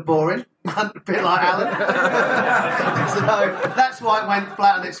cold and boring, a bit like Alan. So that's why it went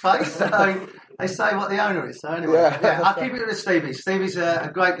flat on its face. So they say what the owner is. So anyway, I'll keep it with Stevie. Stevie's a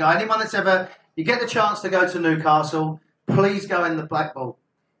great guy. Anyone that's ever, you get the chance to go to Newcastle, please go in the Black Bull.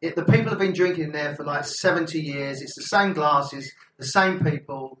 The people have been drinking there for like 70 years. It's the same glasses, the same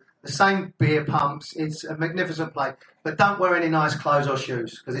people, the same beer pumps. It's a magnificent place. But don't wear any nice clothes or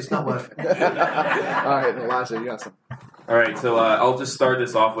shoes because it's not worth it. All right, Elijah, you got some. All right, so I'll just start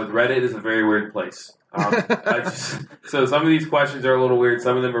this off with Reddit is a very weird place. So some of these questions are a little weird.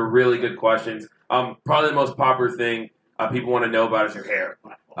 Some of them are really good questions. Probably the most popular thing people want to know about is your hair.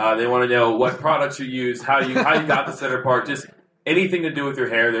 They want to know what products you use, how you got the center part, just anything to do with your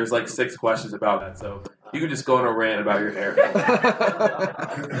hair. There's like 6 questions about that. So you can just go on a rant about your hair.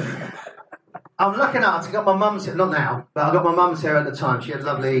 I'm looking at it. I got my mum's hair, not now, but I got my mum's hair at the time. She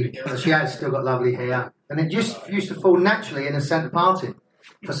has still got lovely hair. And it just used to fall naturally in the centre parting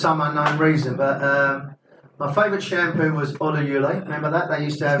for some unknown reason. But my favourite shampoo was Oluyule. Remember that? They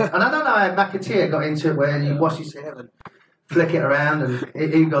used to have, and I don't know how McAteer got into it where you wash his hair and flick it around,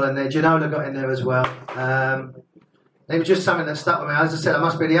 and he got in there. Ginola got in there as well. It was just something that stuck with me. As I said, I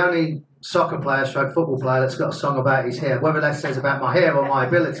must be the only soccer player, stroke football player that's got a song about his hair. Whether that says about my hair or my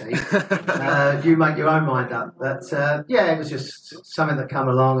ability, you make your own mind up. But it was just something that came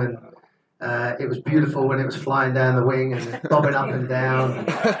along, and it was beautiful when it was flying down the wing and bobbing up and down, and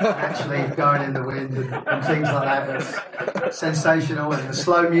actually going in the wind and things like that. It was sensational, and the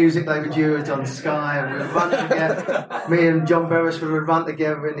slow music they would use on Sky, and we would run together. Me and John Burris would run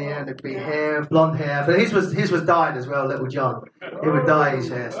together in the air, and it'd be blonde hair. But his was dyed as well, little John. He would dye his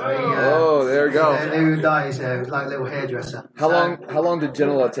hair. So there you go. Yeah, he would dye his hair. He was like a little hairdresser. How long did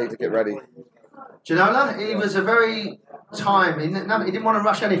Ginola take to get ready? Ginola, he was a very he didn't want to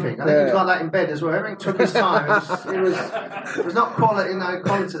rush anything. I think he was like that in bed as well. Everything took his time. It was not quality,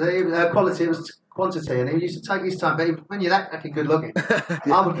 quality. It was quantity, and he used to take his time. But when you're that fucking good looking,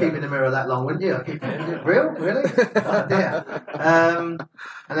 I would keep in the mirror that long, wouldn't you? Really? Oh, dear. And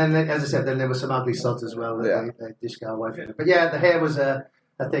then, as I said, then there were some ugly sods as well that they just go away from it. But yeah, the hair was a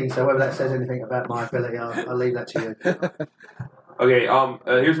thing. So whether that says anything about my ability, I'll leave that to you. Okay.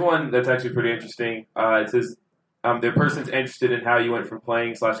 Here's one that's actually pretty interesting. It says, the person's interested in how you went from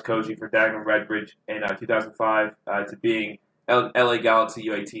playing/coaching for Dagenham Redbridge in 2005 to being LA Galaxy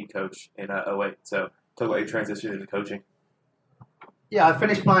U18 coach in 08. So talk about your transition into coaching. Yeah, I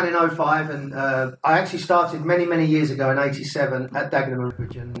finished playing in 05, and I actually started many, many years ago in 87 at Dagenham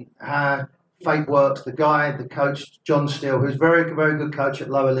Redbridge. And how fate works, the coach, John Steele, who's a very, very good coach at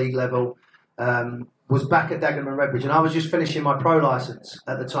lower league level, was back at Dagenham Redbridge, and I was just finishing my pro licence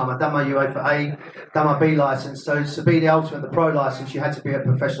at the time. I'd done my UEFA A, done my B licence, so to be the ultimate, the pro licence, you had to be at a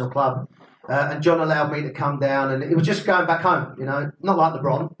professional club. And John allowed me to come down, and it was just going back home, not like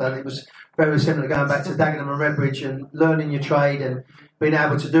LeBron, but it was very similar, going back to Dagenham and Redbridge and learning your trade and being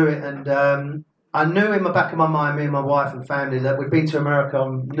able to do it. And I knew in the back of my mind, me and my wife and family, that we'd been to America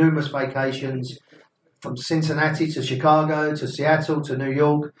on numerous vacations, from Cincinnati to Chicago to Seattle to New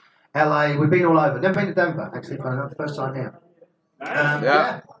York, LA. We've been all over. Never been to Denver, actually, funny enough. First time here.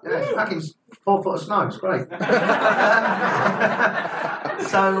 It's fucking 4 foot of snow. It's great.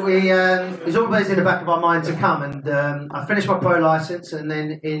 So it was always in the back of our mind to come, and I finished my pro licence, and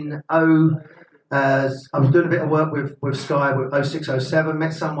then in I was doing a bit of work with Sky with 06-07,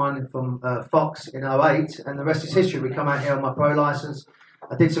 met someone from Fox in 08, and the rest is history. We come out here on my pro licence.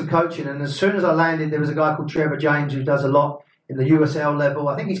 I did some coaching, and as soon as I landed, there was a guy called Trevor James who does a lot in the USL level.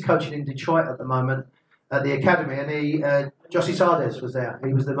 I think he's coaching in Detroit at the moment at the academy, and Jossie Sardes was there.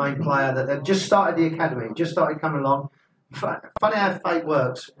 He was the main player that had just started the academy, just started coming along. Funny how fate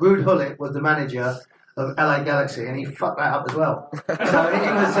works. Ruud Gullit was the manager of LA Galaxy, and he fucked that up as well.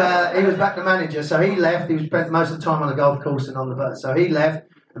 So he was back the manager. So he left. He spent most of the time on the golf course and on the bus. So he left,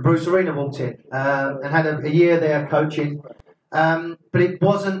 and Bruce Arena walked in and had a year there coaching. But it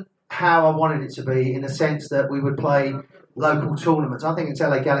wasn't how I wanted it to be, in the sense that we would play local tournaments. I think it's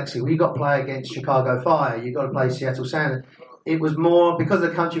LA Galaxy. We got to play against Chicago Fire. You got to play Seattle Sounders. It was more, because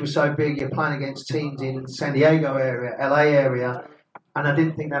the country was so big, you're playing against teams in San Diego area, LA area, and I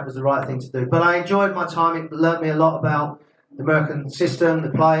didn't think that was the right thing to do. But I enjoyed my time. It learnt me a lot about the American system,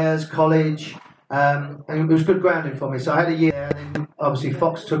 the players, college, and it was good grounding for me. So I had a year there, and then obviously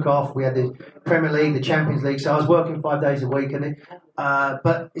Fox took off. We had the Premier League, the Champions League, so I was working 5 days a week.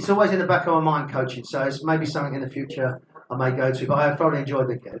 But it's always in the back of my mind, coaching, so it's maybe something in the future I may go to. But I thoroughly enjoyed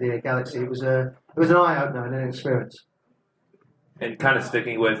the Galaxy. It was an eye-opener and an experience. And kind of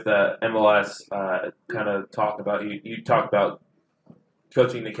sticking with MLS, kind of talk about you talked about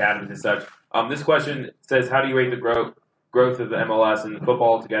coaching the academies and such. This question says, how do you rate the growth of the MLS and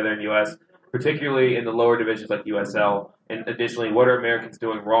football together in the U.S., particularly in the lower divisions like USL? And additionally, what are Americans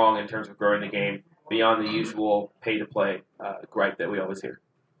doing wrong in terms of growing the game beyond the usual pay-to-play gripe that we always hear?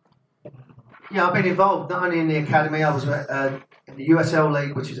 Yeah, I've been involved not only in the academy. I was in the USL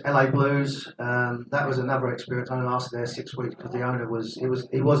League, which is LA Blues. That was another experience. I only lasted there 6 weeks because the owner it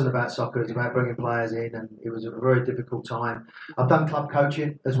wasn't about soccer. It was about bringing players in, and it was a very difficult time. I've done club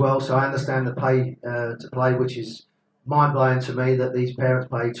coaching as well, so I understand the pay to play, which is mind-blowing to me that these parents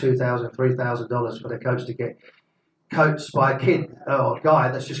pay $2,000, $3,000 for their coach to get coached by a kid or a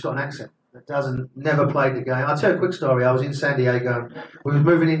guy that's just got an accent. That never played the game. I'll tell you a quick story. I was in San Diego. We were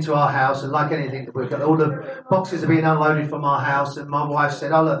moving into our house, and like anything, we've got all the boxes are being unloaded from our house. And my wife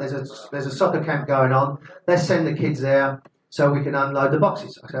said, "Oh look, there's a soccer camp going on. Let's send the kids there so we can unload the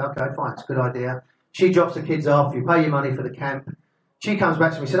boxes." I said, "Okay, fine, it's a good idea." She drops the kids off. You pay your money for the camp. She comes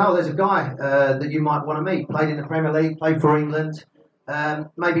back to me and said, "Oh, there's a guy that you might want to meet. Played in the Premier League, played for England.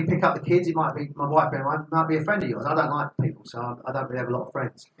 Maybe pick up the kids. He might be my wife. Might be a friend of yours." I don't like people, so I don't really have a lot of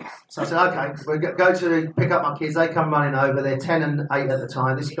friends. So I said, "Okay, we go to pick up my kids." They come running over. They're 10 and 8 at the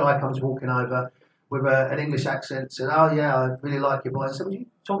time. This guy comes walking over with an English accent. Said, "Oh yeah, I really like your boys." I said, "Would you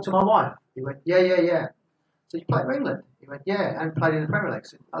talk to my wife? He went, yeah. So you played for England? He went, yeah, and played in the Premier League. I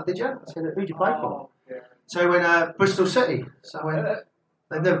said, oh, did you? I said, who'd you play for? So he went, Bristol City. So I went,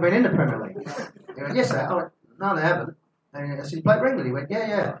 they've never been in the Premier League. He went, yes, sir. I went, no, they haven't. And I said, you played for England? He went,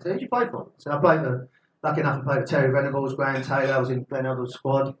 yeah. So who'd you play for? So I played for, lucky enough, I played for Terry Venables, Graham Taylor. I was in Glenn Hoddle's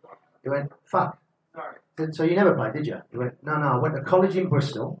squad. He went, fuck. I said, so you never played, did you? He went, no, I went to college in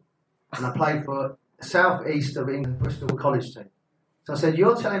Bristol and I played for the south east of England Bristol college team. So I said,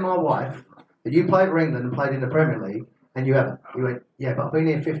 you're telling my wife that you played for England and played in the Premier League and you haven't? He went, yeah, but I've been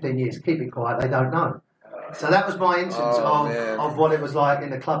here 15 years. Keep it quiet. They don't know. So that was my instance of what it was like in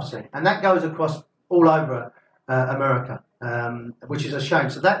the club scene. And that goes across all over America, which is a shame.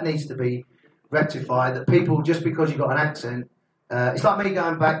 So that needs to be rectified, that people, just because you've got an accent, it's like me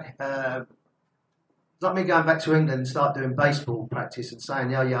going back to England and start doing baseball practice and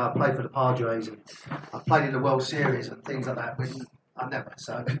saying, yeah, I played for the Padres and I played in the World Series and things like that. I never.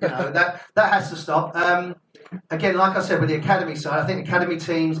 So that has to stop. Again, like I said, with the academy side, I think academy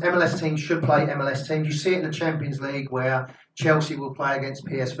teams, MLS teams should play MLS teams. You see it in the Champions League where Chelsea will play against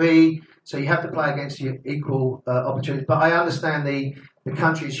PSV, so you have to play against your equal opportunities. But I understand the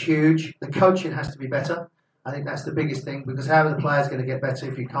country is huge. The coaching has to be better. I think that's the biggest thing, because how are the players going to get better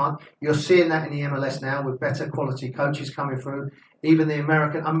if you can't? You're seeing that in the MLS now with better quality coaches coming through. Even the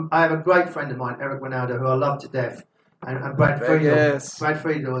American... I have a great friend of mine, Eric Ronaldo, who I love to death, and Brad Friedel. Yes. Brad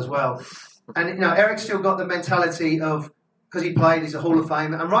Friedel as well. And, Eric's still got the mentality of, because he played, he's a Hall of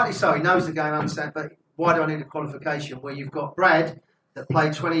Famer, and rightly so, he knows the game, I understand, but why do I need a qualification? Where you've got Brad, that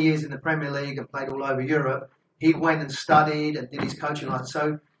played 20 years in the Premier League and played all over Europe. He went and studied and did his coaching life.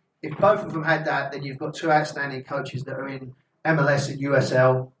 So if both of them had that, then you've got two outstanding coaches that are in MLS and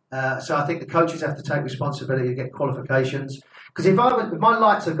USL. So I think the coaches have to take responsibility to get qualifications. Because if my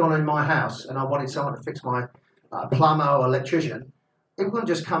lights had gone in my house and I wanted someone to fix my plumber or electrician, it wouldn't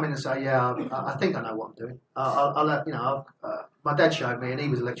just come in and say, yeah, I think I know what I'm doing. My dad showed me and he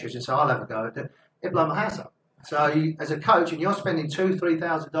was an electrician, so I'll have a go at it. It'd blow my house up. So you, as a coach, and you're spending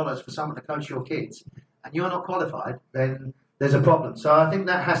 $2,000-$3,000 for someone to coach your kids, and you're not qualified, then there's a problem. So I think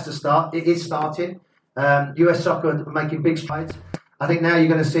that has to start. It is starting. US soccer are making big strides. I think now you're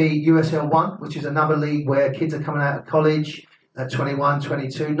going to see USL 1, which is another league where kids are coming out of college at 21,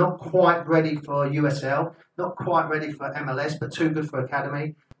 22, not quite ready for USL, not quite ready for MLS, but too good for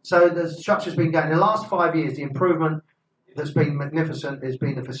academy. So the structure's been going. In the last 5 years, the improvement that's been magnificent has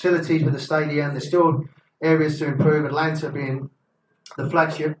been the facilities with the stadium. There's still areas to improve, Atlanta being the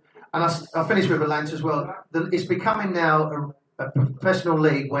flagship. And I finished with Atlanta as well. It's becoming now a professional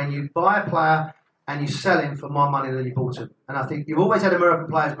league when you buy a player and you sell him for more money than you bought him. And I think you've always had American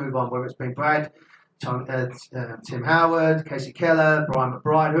players move on, whether it's been Brad, Tim Howard, Casey Keller, Brian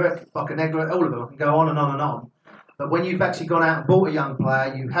McBride, Bocanegra, all of them. I can go on and on and on. But when you've actually gone out and bought a young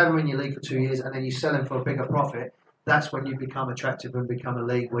player, you have him in your league for 2 years, and then you sell him for a bigger profit, that's when you become attractive and become a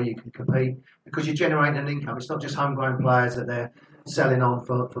league where you can compete, because you're generating an income. It's not just homegrown players that they're selling on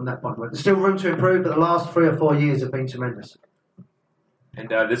from that point. There's still room to improve, but the last 3 or 4 years have been tremendous. And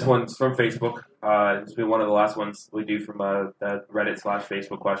this one's from Facebook. It's been one of the last ones we do from the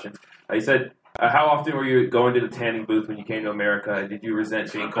Reddit/Facebook questions. He said, how often were you going to the tanning booth when you came to America, and did you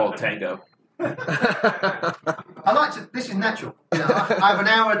resent being called Tango? I like to. This is natural. I have an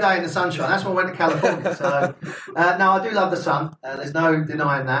hour a day in the sunshine. That's why I went to California. So, no, I do love the sun. There's no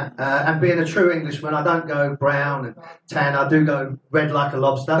denying that. And being a true Englishman, I don't go brown and tan. I do go red like a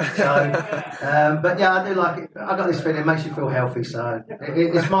lobster. So, but yeah, I do like it. I got this feeling it makes you feel healthy. So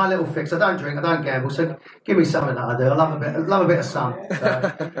it's my little fix. I don't drink. I don't gamble. So give me something that I do. I love a bit of sun.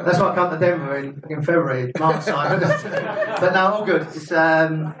 So that's why I come to Denver in February. March time. But no, all good. It's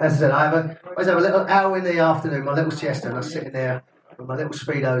as I said, I always have a little hour in the afternoon, my little siesta, and I'm sitting there with my little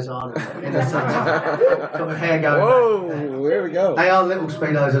Speedos on in the sunshine. Got my hair going. Whoa, there we go. They are little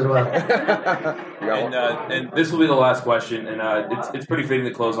Speedos as well. And this will be the last question, and it's pretty fitting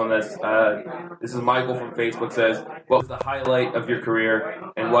to close on this. This is Michael from Facebook says, what was the highlight of your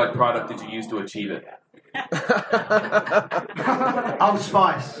career, and what product did you use to achieve it? Old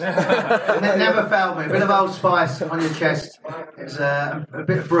Spice. It never failed me. A bit of Old Spice on your chest. It's a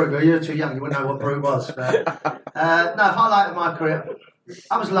bit of Brut. You're too young. You wouldn't know what Brut was. But, no, highlight of my career.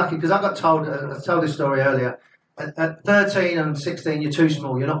 I was lucky because I got told. I told this story earlier. At 13 and 16, you're too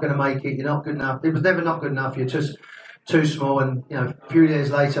small. You're not going to make it. You're not good enough. It was never not good enough. You're just too small. And a few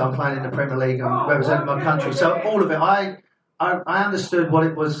years later, I'm playing in the Premier League and representing my country. So all of it, I understood what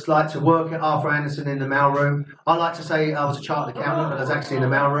it was like to work at Arthur Anderson in the mailroom. I like to say I was a chartered accountant, but I was actually in the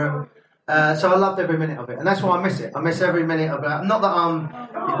mailroom. So I loved every minute of it, and that's why I miss it. I miss every minute of it. Not that I'm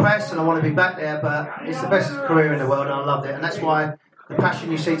depressed and I want to be back there, but it's the best career in the world, and I loved it. And that's why the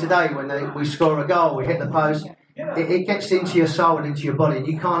passion you see today when we score a goal, we hit the post. It gets into your soul and into your body.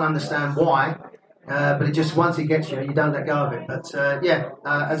 You can't understand why, but it just once it gets you, you don't let go of it. But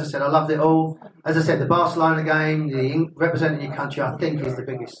as I said, I loved it all. As I said, the Barcelona game, representing your country, I think is the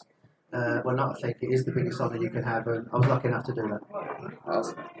biggest. Well, not I think, it is the biggest honour you can have, and I was lucky enough to do that.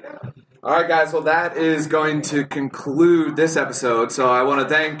 Awesome. All right, guys. Well, that is going to conclude this episode. So I want to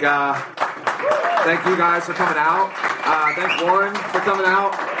thank you guys for coming out. Thank Warren for coming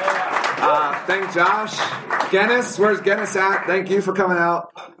out. Thank Josh. Guinness, where's Guinness at? Thank you for coming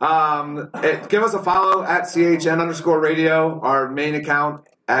out. Give us a follow at CHN_radio, our main account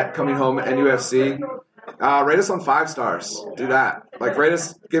at Coming Home NUFC. Rate us on 5 stars. Do that.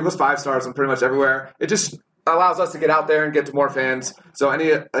 Give us 5 stars on pretty much everywhere. It just allows us to get out there and get to more fans. So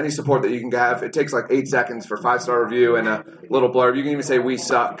any support that you can have, it takes 8 seconds for 5-star review and a little blurb. You can even say we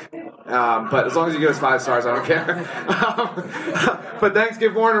suck. But as long as you give us 5 stars, I don't care. But thanks.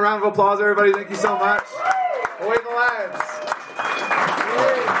 Give Warren a round of applause, everybody. Thank you so much. Away the Lions.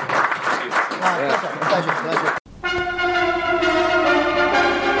 Pleasure.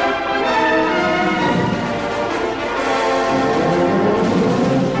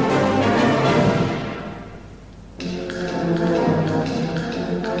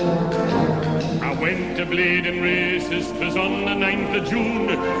 The Bladen races, 'twas on the 9th of June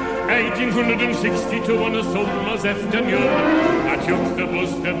 1862 on a summer's afternoon. I took the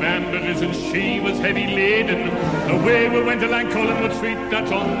bus to Banbury's and she was heavy laden. Away we went along Collingwood Street,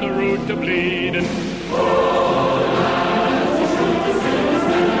 that's on the road to Bladen.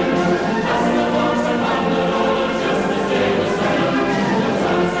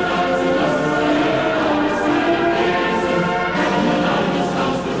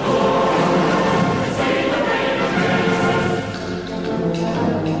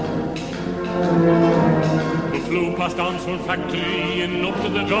 Past Armstrong factory and up to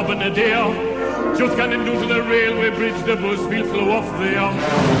the job in a day. Just getting down to the railway bridge, the bus will flow off there.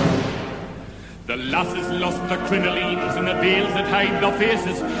 The lasses lost their crinolines and the veils that hide their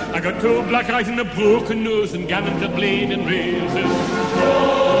faces. I got 2 black eyes and a broken nose and gammon to blade and races.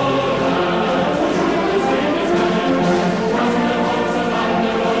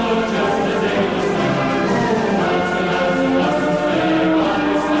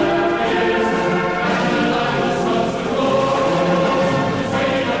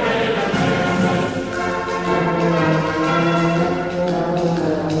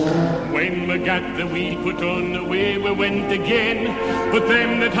 Got the wheel put on, away we went again. But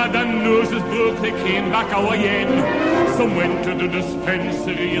them that had their noses broke, they came back our again. Some went to the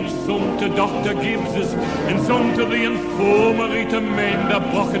dispensary and some to Dr. Gibbs's, and some to the infirmary to mend their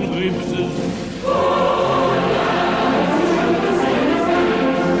broken ribses.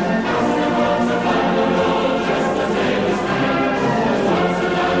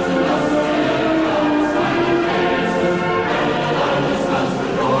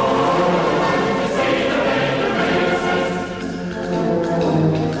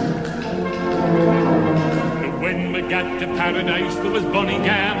 To paradise there was Bonnie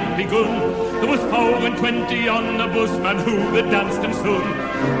Gam begun. There was 4 and 20 on the busman who they danced and sung.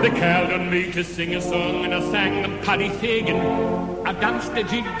 They called on me to sing a song and I sang them Paddy Fagan. I danced a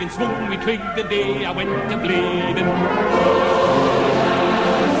jig and swung me twig the day I went to Bladen.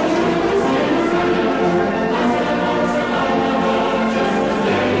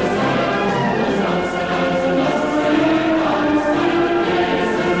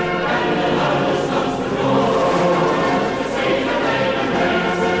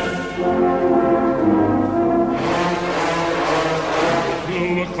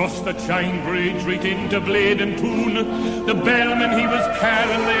 The Chine Bridge right into Bladen Toon. The bellman he was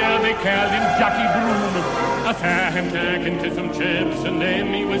carrying there, they called him Jackie Broom. I saw him talking to some chaps and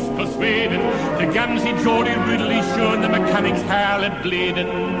then he was persuading to Gamsey Geordie Ridley showing the mechanics hall at Bladen.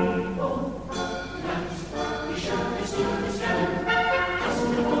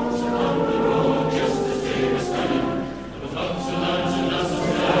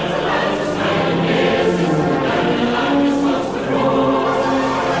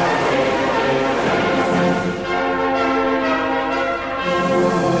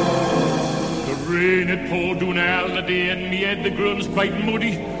 It poured down all the day and me had the grums quite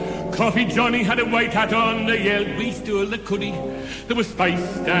muddy. Coffee Johnny had a white hat on, they yelled, we stole the cuddy. There was spice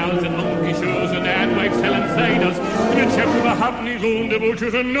stalls and monkey shows and ad wives selling ciders. And the chaps were happening round the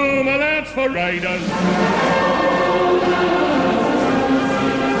butchers and no more lads for riders.